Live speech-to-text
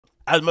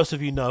as most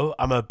of you know,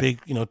 I'm a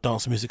big,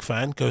 dance music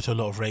fan, go to a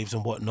lot of raves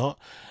and whatnot.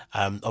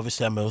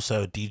 Obviously, I'm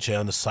also a DJ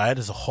on the side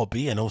as a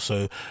hobby, and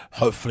also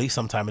hopefully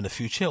sometime in the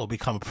future it'll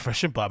become a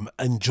profession, but I'm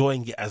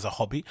enjoying it as a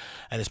hobby.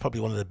 And it's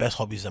probably one of the best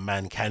hobbies a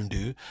man can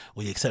do,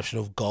 with the exception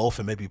of golf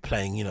and maybe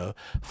playing,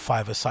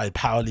 five-a-side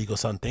power league or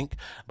something.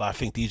 But I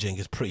think DJing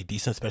is pretty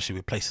decent, especially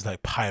with places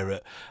like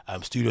Pirate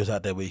studios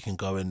out there where you can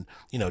go and,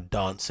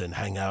 dance and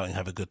hang out and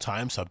have a good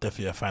time. So I'm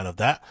definitely a fan of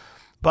that.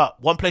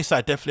 But one place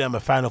I definitely am a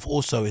fan of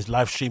also is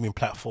live streaming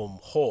platform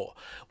HÖR,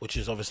 which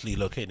is obviously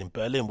located in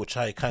Berlin, which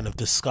I kind of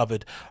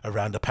discovered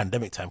around the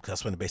pandemic time, because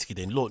that's when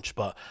basically they launched.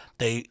 But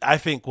they, I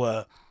think,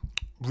 were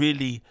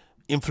really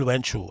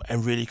influential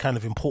and really kind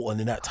of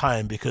important in that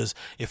time, because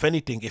if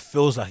anything, it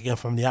feels like, again,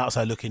 from the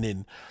outside looking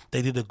in,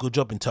 they did a good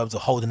job in terms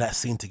of holding that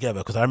scene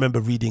together. Because I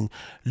remember reading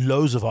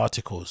loads of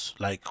articles,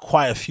 like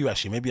quite a few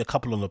actually, maybe a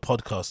couple on the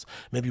podcast,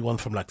 maybe one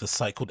from like the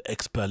site called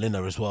Ex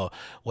Berliner as well,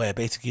 where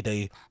basically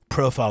they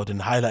profiled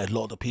and highlighted a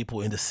lot of the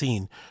people in the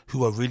scene who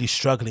were really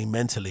struggling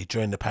mentally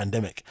during the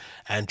pandemic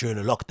and during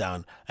the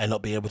lockdown, and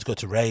not being able to go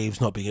to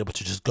raves, not being able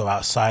to just go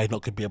outside,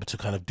 not to be able to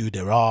kind of do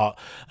their art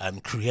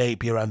and create,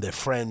 be around their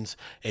friends.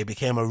 It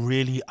became a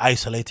really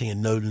isolating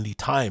and lonely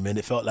time, and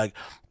it felt like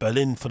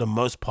Berlin, for the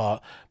most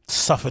part,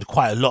 suffered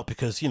quite a lot,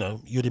 because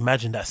you'd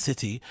imagine that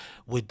city,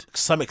 with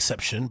some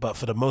exception, but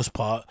for the most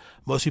part,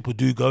 most people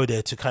do go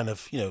there to kind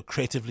of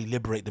creatively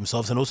liberate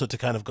themselves, and also to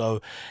kind of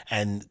go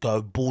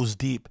balls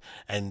deep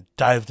and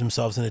dive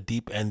themselves in the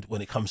deep end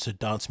when it comes to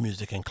dance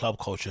music and club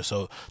culture.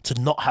 So to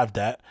not have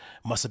that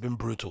must have been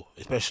brutal,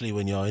 especially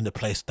when you're in a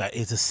place that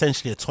is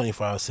essentially a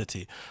 24-hour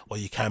city, where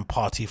you can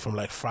party from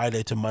like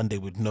Friday to Monday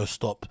with no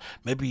stop,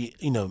 maybe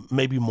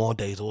maybe more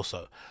days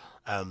also.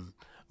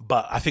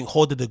 But I think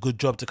HÖR did a good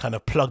job to kind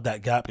of plug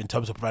that gap in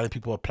terms of providing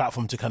people a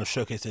platform to kind of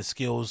showcase their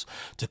skills,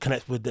 to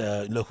connect with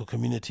the local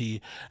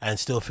community, and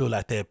still feel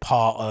like they're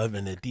part of,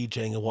 and they're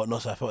DJing and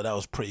whatnot. So I thought that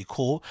was pretty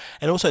cool.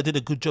 And also it did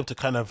a good job to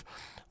kind of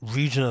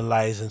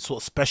regionalize and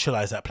sort of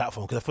specialize that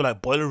platform, because I feel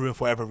like Boiler Room,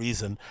 for whatever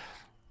reason,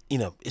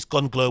 it's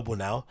gone global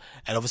now,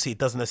 and obviously it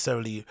doesn't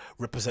necessarily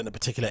represent a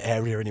particular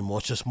area anymore.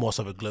 It's just more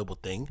so of a global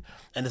thing.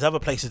 And there's other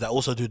places that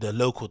also do the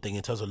local thing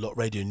in terms of Lot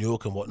Radio New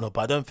York and whatnot,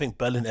 but I don't think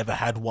Berlin ever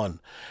had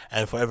one.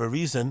 And for whatever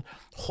reason,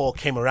 HÖR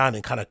came around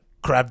and kind of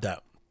grabbed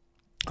that.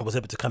 I was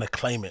able to kind of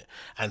claim it,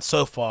 and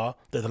so far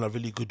they've done a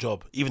really good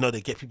job, even though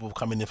they get people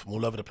coming in from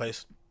all over the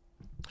place.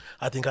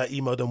 I think I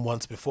emailed them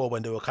once before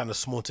when they were kind of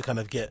small, to kind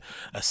of get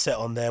a set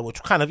on there,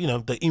 which kind of,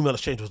 the email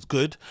exchange was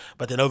good.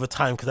 But then over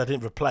time, because I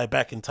didn't reply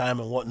back in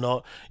time and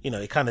whatnot,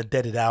 it kind of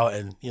deaded out.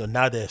 And,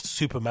 now they're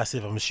super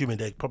massive. I'm assuming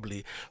they're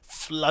probably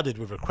flooded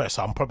with requests.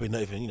 So I'm probably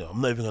not even, I'm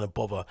not even going to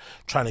bother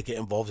trying to get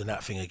involved in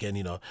that thing again.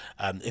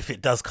 If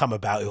it does come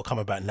about, it will come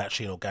about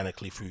naturally and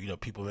organically through,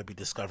 people maybe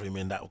discovering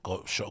me and that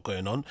shot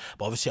going on.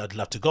 But obviously I'd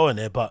love to go in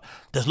there. But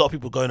there's a lot of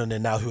people going on there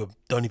now who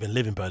don't even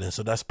live in Berlin.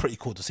 So that's pretty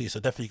cool to see. So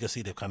definitely you can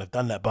see they've kind of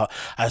done that. But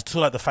I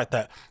still like the fact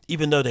that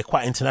even though they're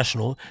quite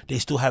international, they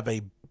still have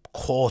a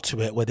core to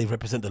it where they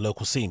represent the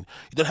local scene.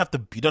 You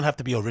don't have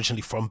to be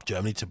originally from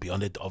Germany to be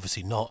on it,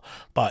 obviously not,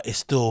 but it's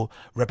still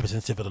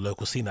representative of the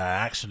local scene. I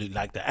actually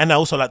like that. And I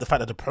also like the fact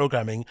that the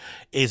programming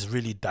is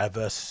really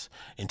diverse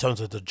in terms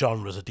of the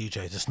genres of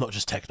DJs. It's not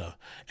just techno.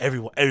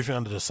 Everything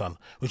under the sun,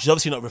 which is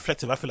obviously not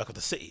reflective, I feel like, of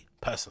the city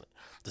personally.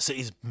 The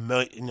city's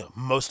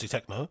mostly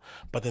techno,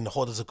 but then the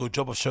HÖR does a good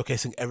job of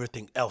showcasing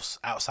everything else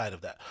outside of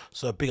that.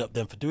 So big up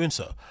them for doing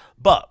so.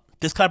 But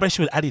this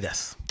collaboration with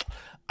Adidas,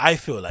 I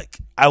feel like,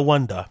 I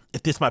wonder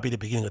if this might be the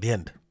beginning of the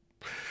end.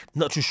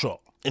 Not too sure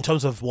in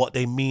terms of what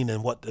they mean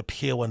and what the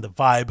appeal and the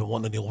vibe and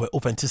what the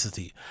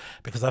authenticity.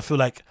 Because I feel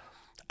like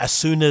as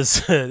soon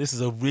as this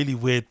is a really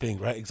weird thing,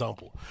 right?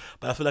 Example,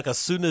 but I feel like as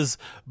soon as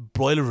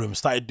Boiler Room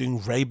started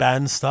doing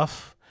Ray-Ban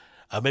stuff,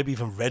 maybe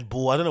even Red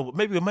Bull, I don't know,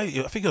 maybe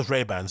I think it was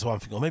Ray-Ban, so I'm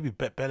thinking, or maybe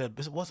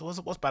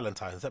what's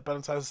Ballantyne? Is that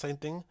Ballantyne the same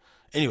thing?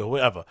 Anyway,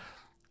 whatever.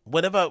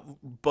 Whenever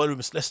Boiler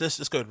Room,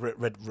 let's go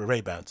with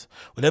Ray-Bans.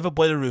 Whenever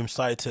Boiler Room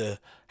started to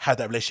have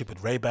that relationship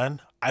with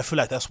Ray-Ban, I feel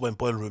like that's when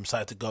Boiler Room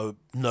started to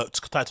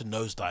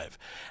nosedive,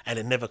 and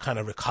it never kind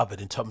of recovered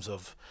in terms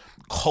of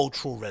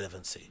cultural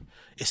relevancy.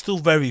 It's still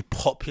very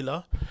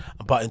popular,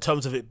 but in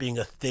terms of it being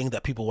a thing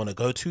that people want to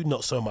go to,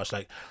 not so much.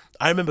 Like,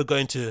 I remember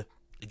going to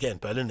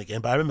Berlin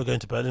again, but I remember going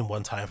to Berlin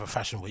one time for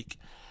Fashion Week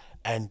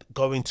and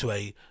going to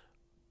a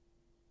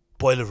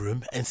Boiler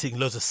Room and seeing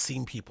loads of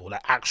scene people,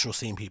 like actual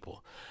scene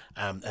people,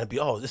 and be,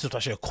 oh, this is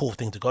actually a cool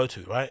thing to go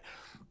to, right?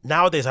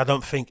 Nowadays, I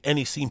don't think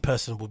any scene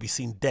person will be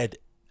seen dead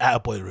at a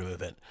Boiler Room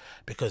event,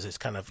 because it's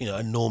kind of,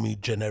 a normie,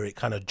 generic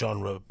kind of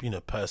genre,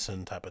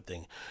 person type of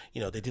thing.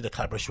 They did a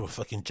collaboration with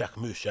fucking Jack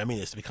Moosh. I mean,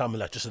 it's becoming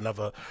like just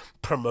another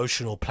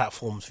promotional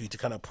platform for you to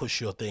kind of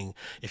push your thing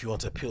if you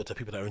want to appeal to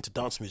people that are into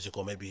dance music,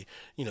 or maybe,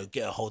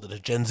 get a hold of the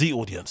Gen Z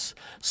audience.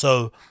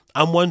 So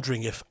I'm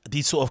wondering if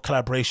these sort of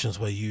collaborations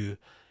where you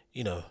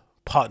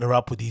partner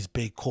up with these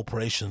big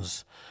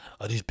corporations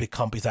or these big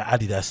companies like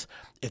Adidas,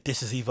 if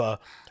this is either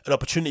an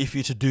opportunity for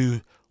you to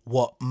do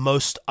what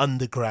most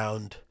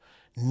underground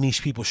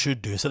niche people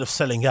should do. Instead of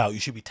selling out, you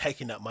should be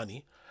taking that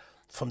money,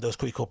 from those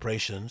quick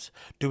corporations,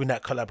 doing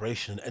that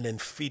collaboration, and then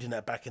feeding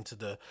that back into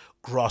the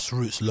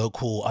grassroots,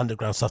 local,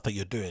 underground stuff that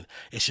you're doing.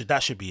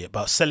 That should be it.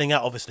 But selling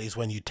out, obviously, is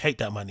when you take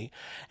that money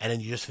and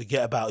then you just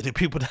forget about the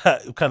people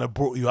that kind of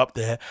brought you up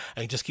there,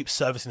 and you just keep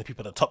servicing the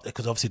people at the top there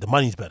because obviously the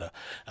money's better.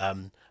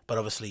 But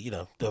obviously, you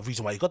know, the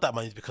reason why you got that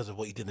money is because of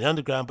what you did in the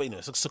underground. But, you know,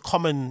 it's a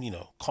common, you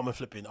know, common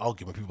flipping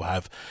argument people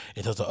have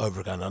in terms of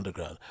overground and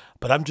underground.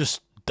 But I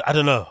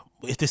don't know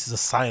if this is a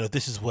sign, or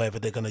this is whether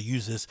they're going to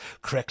use this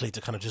correctly to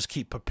kind of just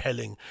keep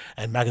propelling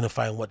and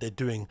magnifying what they're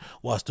doing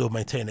while still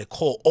maintaining their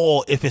core,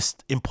 or if it's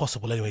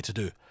impossible anyway to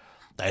do.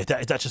 If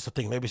that's just a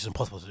thing, maybe it's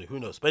impossible to do. Who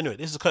knows? But anyway,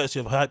 this is courtesy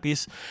of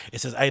Hypebeast.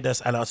 It says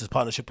adidas announces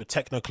partnership with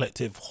Techno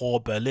Collective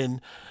HÖR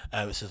Berlin.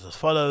 It says as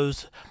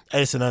follows: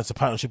 adidas announced a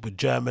partnership with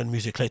German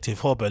music collective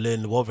HÖR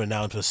Berlin, world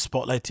renowned for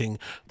spotlighting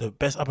the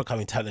best up and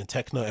coming talent in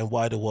techno and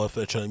wider world for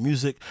electronic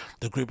music.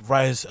 The group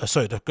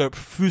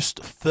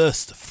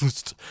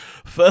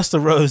first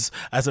arose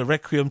as a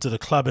requiem to the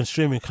club and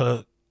streaming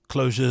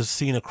closures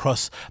seen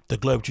across the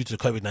globe due to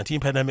the COVID-19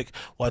 pandemic.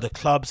 While the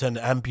clubs and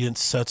ambience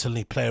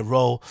certainly play a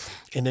role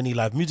in any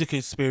live music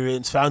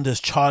experience, founders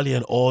Charlie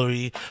and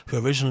Ori,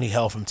 who originally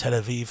hail from Tel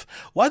Aviv.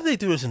 Why do they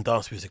do this in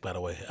dance music, by the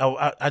way?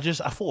 I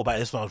thought about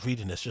this when I was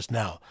reading this just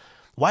now.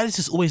 Why is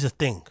this always a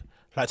thing?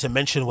 Like, to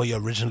mention where you're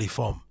originally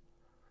from.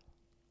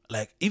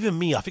 Like, even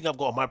me, I think I've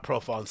got on my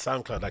profile on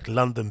SoundCloud, like,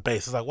 London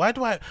based. It's like, why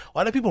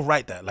do people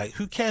write that? Like,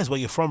 who cares where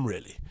you're from,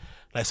 really?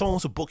 Like, someone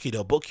wants to book you,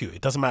 they'll book you.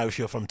 It doesn't matter if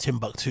you're from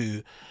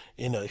Timbuktu,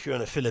 you know, if you're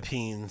in the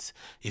Philippines,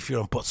 if you're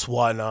in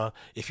Botswana,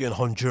 if you're in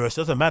Honduras,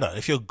 it doesn't matter.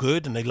 If you're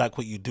good and they like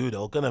what you do,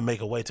 they're going to make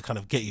a way to kind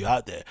of get you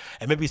out there.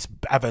 And maybe it's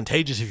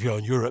advantageous if you're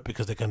in Europe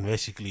because they can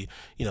basically,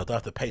 you know, don't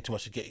have to pay too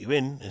much to get you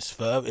in. It's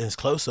further, it's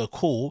closer,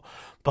 cool.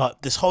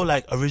 But this whole,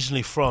 like,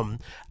 originally from,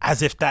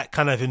 as if that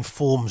kind of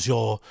informs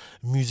your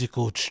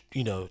musical,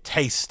 you know,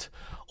 taste,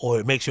 or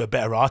it makes you a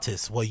better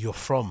artist where you're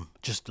from,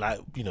 just like,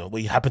 you know,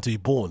 where you happen to be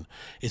born.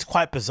 It's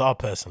quite bizarre,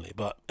 personally.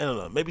 But I don't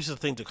know, maybe it's a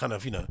thing to kind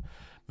of, you know,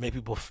 make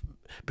people,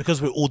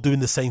 because we're all doing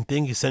the same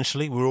thing,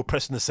 essentially. We're all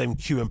pressing the same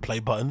cue and play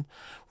button.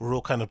 We're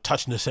all kind of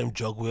touching the same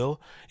jog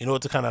wheel in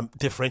order to kind of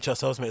differentiate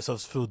ourselves, make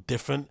ourselves feel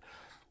different,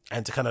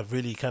 and to kind of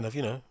really kind of,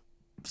 you know,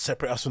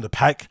 separate us from the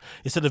pack.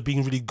 Instead of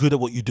being really good at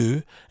what you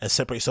do and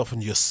separate yourself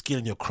from your skill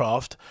and your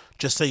craft,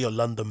 just say you're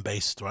London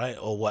based, right,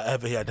 or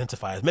whatever you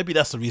identify as. Maybe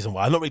that's the reason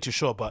why. I'm not really too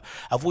sure, but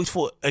I've always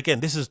thought,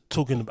 again,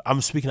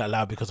 I'm speaking out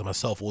loud because of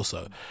myself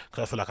also,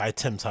 because I feel like I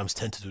sometimes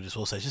tend to do this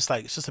also. It's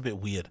just a bit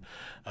weird.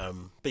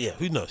 But yeah,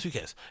 who knows, who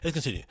cares. Let's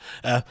continue.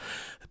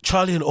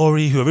 Charlie and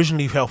Ori, who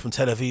originally hailed from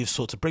Tel Aviv,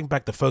 sought to bring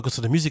back the focus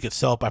of the music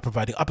itself by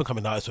providing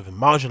up-and-coming artists within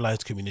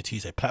marginalized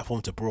communities a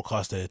platform to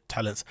broadcast their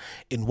talents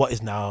in what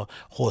is now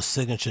HÖR's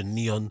signature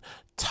neon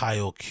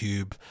tile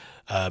cube,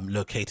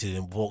 located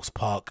in Vaux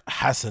Park,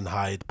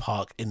 Hassenheide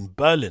Park in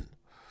Berlin.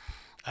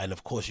 And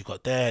of course, you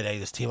got they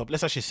just team up.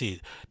 Let's actually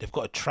see. They've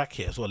got a track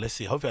here as well. Let's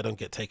see. Hopefully, I don't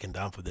get taken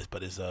down for this.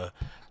 But there's a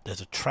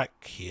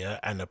track here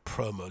and a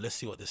promo. Let's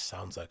see what this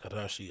sounds like. I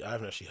haven't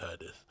actually heard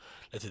this.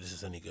 Let's see if this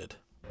is any good.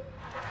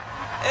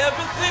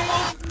 Everything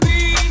will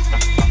be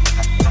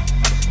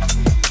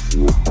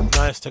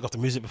nice. Take off the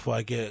music before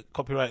I get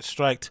copyright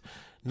striked.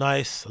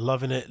 Nice,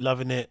 loving it.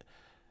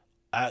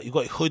 You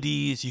got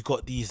hoodies. You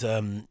got these.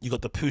 You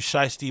got the Pooh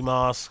Shiesty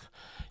mask.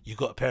 You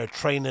got a pair of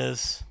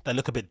trainers that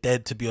look a bit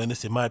dead, to be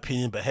honest, in my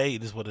opinion. But hey,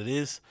 it is what it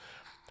is.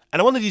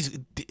 And one of these,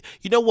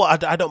 you know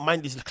what? I don't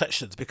mind these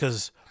collections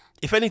because,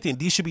 if anything,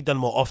 these should be done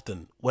more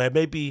often. Where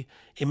maybe,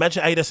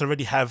 imagine adidas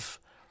already have.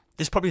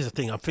 This probably is a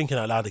thing. I'm thinking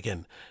out loud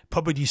again.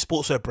 Probably these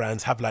sportswear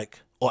brands have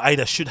or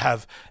adidas should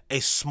have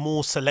a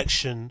small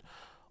selection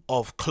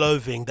of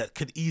clothing that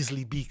could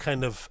easily be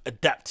kind of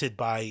adapted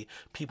by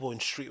people in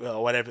streetwear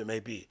or whatever it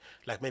may be.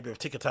 Like maybe a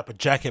particular type of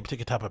jacket, a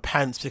particular type of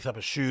pants, a particular type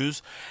of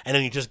shoes, and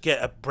then you just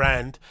get a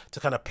brand to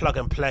kind of plug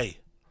and play,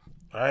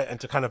 right? And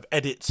to kind of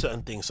edit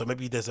certain things. So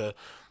maybe there's to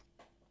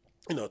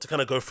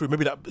kind of go through.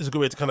 Maybe that is a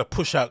good way to kind of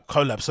push out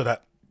collabs so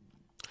that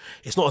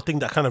it's not a thing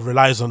that kind of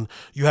relies on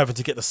you having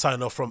to get the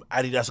sign off from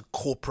Adidas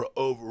corporate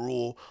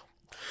overall.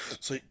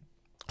 So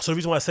the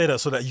reason why I say that,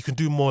 so that you can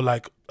do more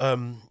like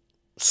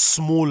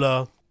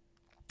smaller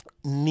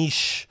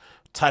niche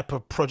type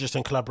of projects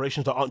and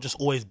collaborations that aren't just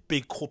always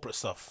big corporate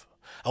stuff.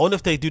 I wonder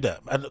if they do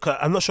that.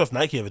 I'm not sure if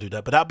Nike ever do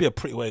that, but that'd be a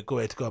pretty good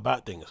way to go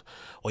about things.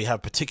 Or you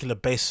have particular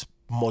base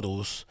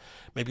models,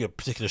 maybe a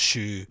particular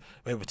shoe,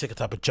 maybe a particular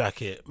type of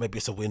jacket, maybe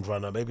it's a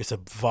windrunner, maybe it's a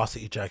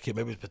varsity jacket,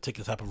 maybe it's a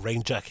particular type of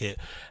rain jacket,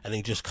 and then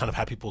you just kind of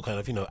have people kind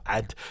of,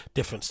 add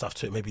different stuff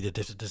to it. Maybe they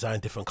design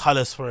different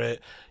colors for it,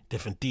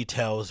 different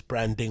details,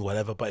 branding,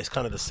 whatever, but it's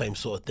kind of the same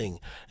sort of thing,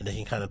 and they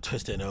can kind of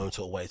twist it in their own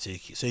sort of way.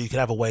 So you can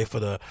have a way for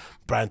the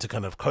brand to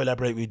kind of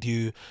collaborate with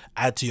you,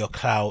 add to your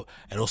clout,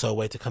 and also a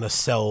way to kind of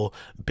sell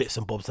bits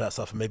and bobs of that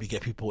stuff and maybe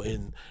get people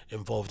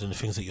involved in the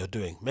things that you're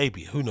doing.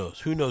 Maybe, who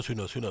knows?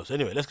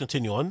 Anyway, let's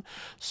continue on.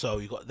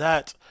 So you got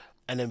that.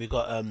 And then we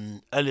got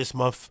earlier this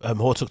month,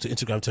 Hall took to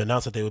Instagram to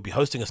announce that they will be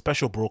hosting a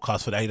special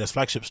broadcast for the adidas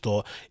flagship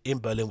store in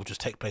Berlin, which will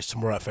take place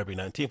tomorrow at February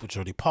 19th, which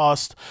already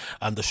passed.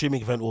 The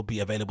streaming event will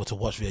be available to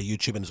watch via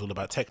YouTube, and it's all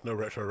about techno,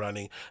 retro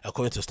running,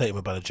 according to a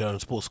statement by the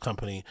German sports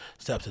company.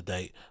 Stay up to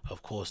date.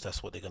 Of course,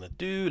 that's what they're gonna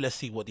do. Let's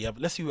see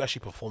let's see who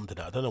actually performed in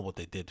that. I don't know what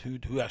they did.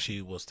 Who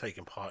actually was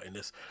taking part in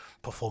this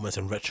performance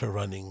and retro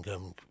running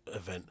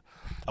event?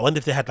 I wonder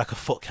if they had like a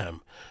foot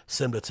cam,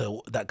 similar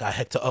to that guy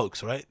Hector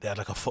Oaks, right? They had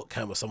like a foot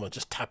cam or someone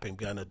just tapping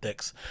behind the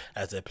decks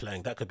as they're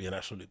playing. That could be an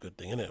absolutely good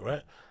thing, isn't it?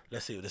 Right?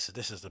 Let's see what this is.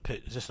 This is the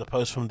pitch. Is this the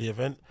post from the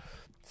event?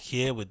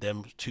 Here with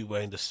them two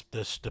wearing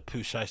the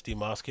Pooh Shiesty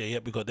mask here.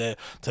 Yep, we got their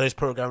today's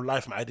program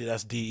live from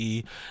adidas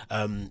DE.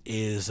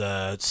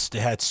 They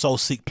had Soul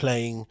Seek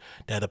playing.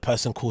 They had a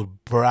person called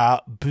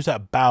who's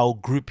that Bao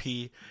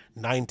Groupie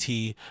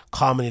 90,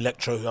 Carmen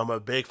Electro, who I'm a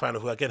big fan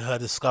of, who again her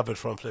discovered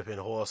from flipping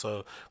Horror.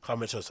 So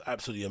Carmen Electro is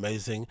absolutely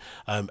amazing.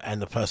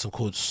 And the person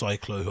called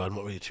Cyclo, who I'm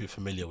not really too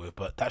familiar with,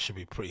 but that should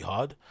be pretty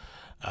hard.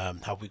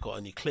 Have we got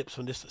any clips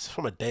from this? It's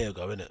from a day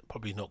ago, isn't it?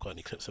 Probably not got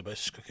any clips, so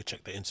let's just quickly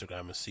check the Instagram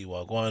and see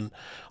what I go on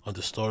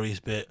the stories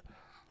bit.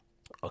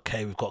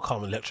 Okay, we've got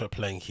Carmen Electro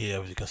playing here,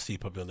 as you can see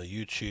probably on the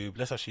YouTube.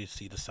 Let's actually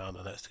see the sound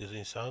on that. Is there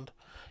any sound?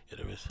 Yeah,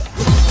 there is.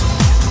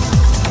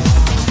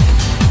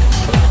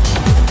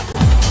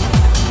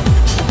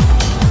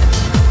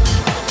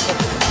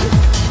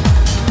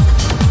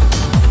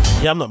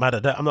 Yeah, I'm not mad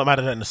at that. I'm not mad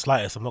at that in the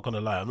slightest. I'm not going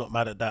to lie. I'm not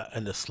mad at that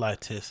in the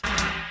slightest.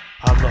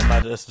 I'm not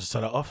mad at this to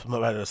turn it off. I'm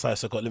not mad at the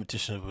slightest. I've got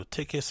limitation with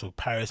tickets with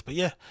Paris. But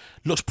yeah,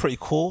 looks pretty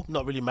cool.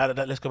 Not really mad at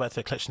that. Let's go back to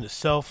the collection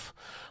itself.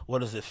 What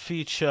does it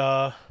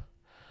feature?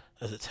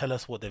 Does it tell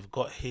us what they've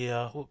got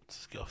here? Oops,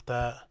 let's get off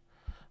that.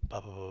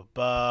 Bah, bah, bah,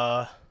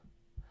 bah.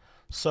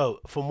 So,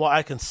 from what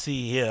I can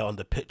see here on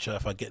the picture,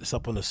 if I get this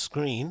up on the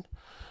screen,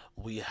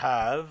 we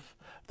have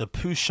the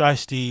Pooh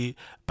Shiesty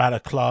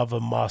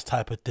balaclava mask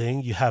type of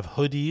thing. You have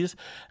hoodies,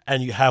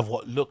 and you have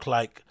what look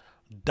like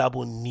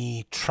double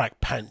knee track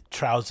pant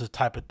trousers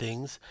type of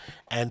things.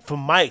 And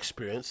from my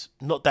experience,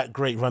 not that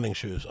great running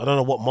shoes. I don't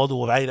know what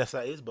model of Adidas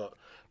that is, but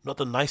not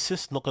the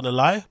nicest, not gonna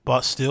lie,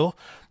 but still,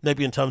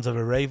 maybe in terms of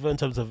a raver, in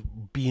terms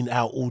of being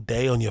out all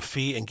day on your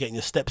feet and getting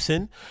your steps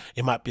in,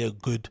 it might be a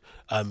good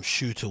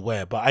shoe to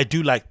wear. But I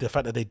do like the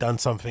fact that they've done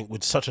something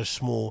with such a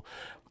small,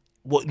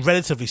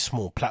 relatively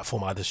small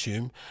platform, I'd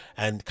assume,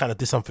 and kind of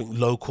did something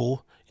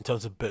local in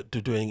terms of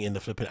doing in the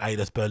flipping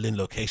Adidas Berlin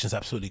location is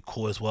absolutely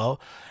cool as well.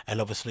 And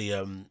obviously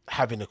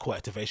having a cool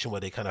activation where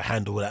they kind of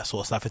handle that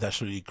sort of stuff is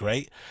absolutely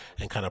great,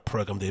 and kind of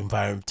program the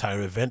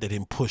entire event. They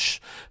didn't push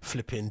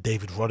flipping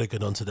David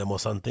Rodigan onto them or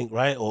something,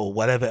 right? Or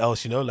whatever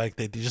else, you know, like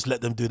they just let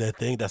them do their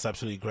thing. That's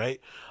absolutely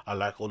great. I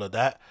like all of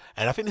that.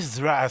 And I think this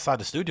is right outside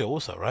the studio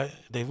also, right?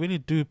 They really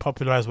do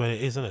popularize where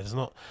it is, isn't it? There's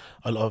not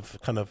a lot of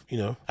kind of, you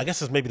know, I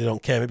guess it's maybe they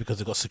don't care, maybe because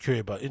they've got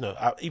security, but you know,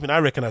 I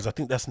recognize, I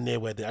think that's near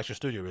where the actual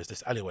studio is,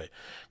 this alleyway,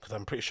 because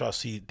I'm pretty sure I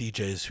see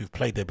DJs who've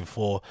played there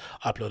before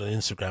upload on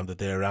Instagram that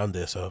they're around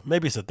there. So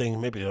maybe it's a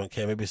thing, maybe they don't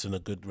care, maybe it's in a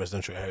good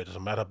residential area, it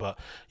doesn't matter. But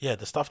yeah,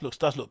 the stuff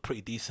does look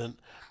pretty decent.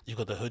 You've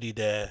got the hoodie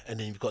there, and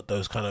then you've got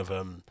those kind of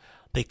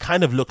they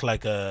kind of look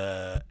like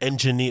a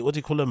engineer, what do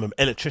you call them,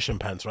 electrician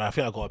pants, right? I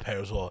think I got a pair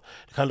as well.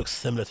 It kind of looks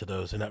similar to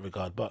those in that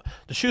regard, but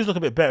the shoes look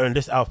a bit better in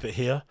this outfit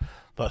here.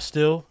 But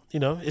still,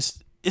 you know,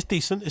 it's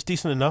decent. It's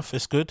decent enough.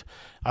 It's good.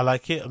 I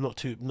like it. I'm not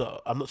too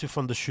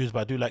fond of the shoes, but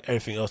I do like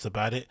everything else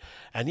about it.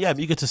 And yeah, I'm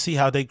eager to see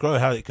how they grow,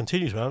 how it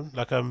continues, man.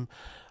 Like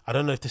I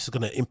don't know if this is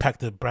going to impact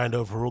the brand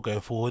overall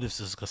going forward, if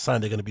this is a sign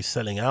they're going to be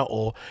selling out,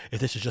 or if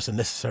this is just a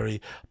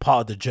necessary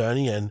part of the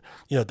journey. And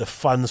you know, the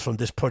funds from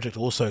this project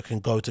also can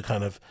go to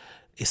kind of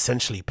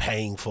essentially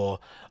paying for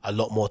a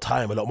lot more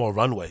time, a lot more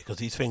runway, because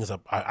these things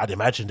I'd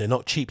imagine they're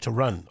not cheap to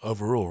run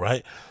overall,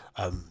 right?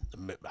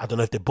 I don't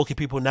know if they're booking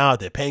people now,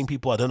 they're paying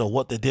people, I don't know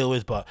what the deal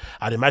is, but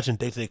I'd imagine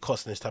day-to-day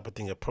costs and this type of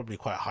thing are probably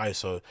quite high.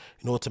 So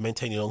in order to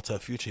maintain your long-term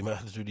future, you might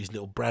have to do these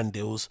little brand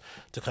deals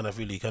to kind of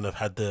really kind of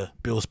have the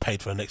bills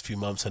paid for the next few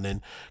months, and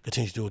then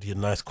continue to do all the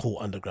nice cool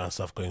underground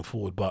stuff going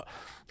forward. But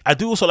I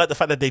do also like the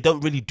fact that they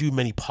don't really do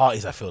many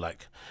parties. I feel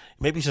like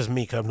maybe it's just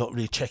me because I'm not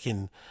really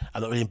in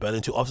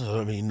Berlin too often, so I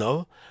don't really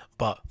know.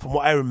 But from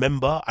what I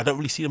remember, I don't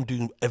really see them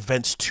doing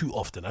events too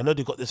often. I know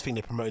they've got this thing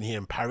they're promoting here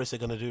in Paris they're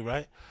going to do,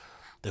 right?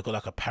 They've got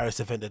like a Paris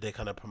event that they're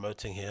kind of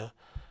promoting here.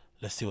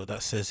 Let's see what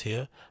that says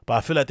here. But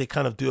I feel like they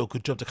kind of do a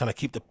good job to kind of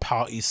keep the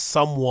parties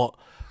somewhat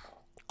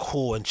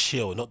cool and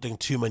chill, not doing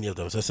too many of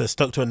them. So it says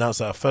stoked to announce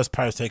that our first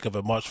Paris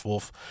takeover March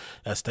 4th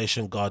at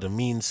Station Garden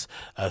means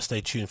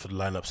stay tuned for the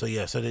lineup. So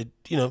yeah, so they,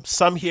 you know,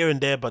 some here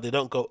and there, but they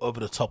don't go over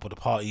the top of the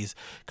parties,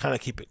 kind of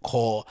keep it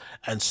core.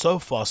 And so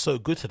far so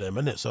good to them,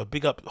 isn't it? So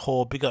big up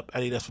Hall, big up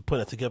Adidas for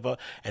putting it together,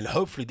 and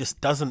hopefully this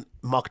doesn't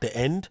mark the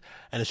end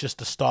and it's just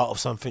the start of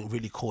something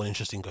really cool and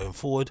interesting going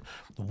forward.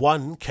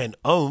 One can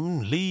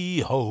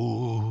only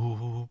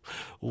hope.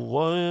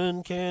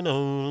 One can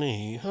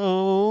only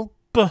hope.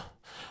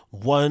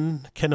 One can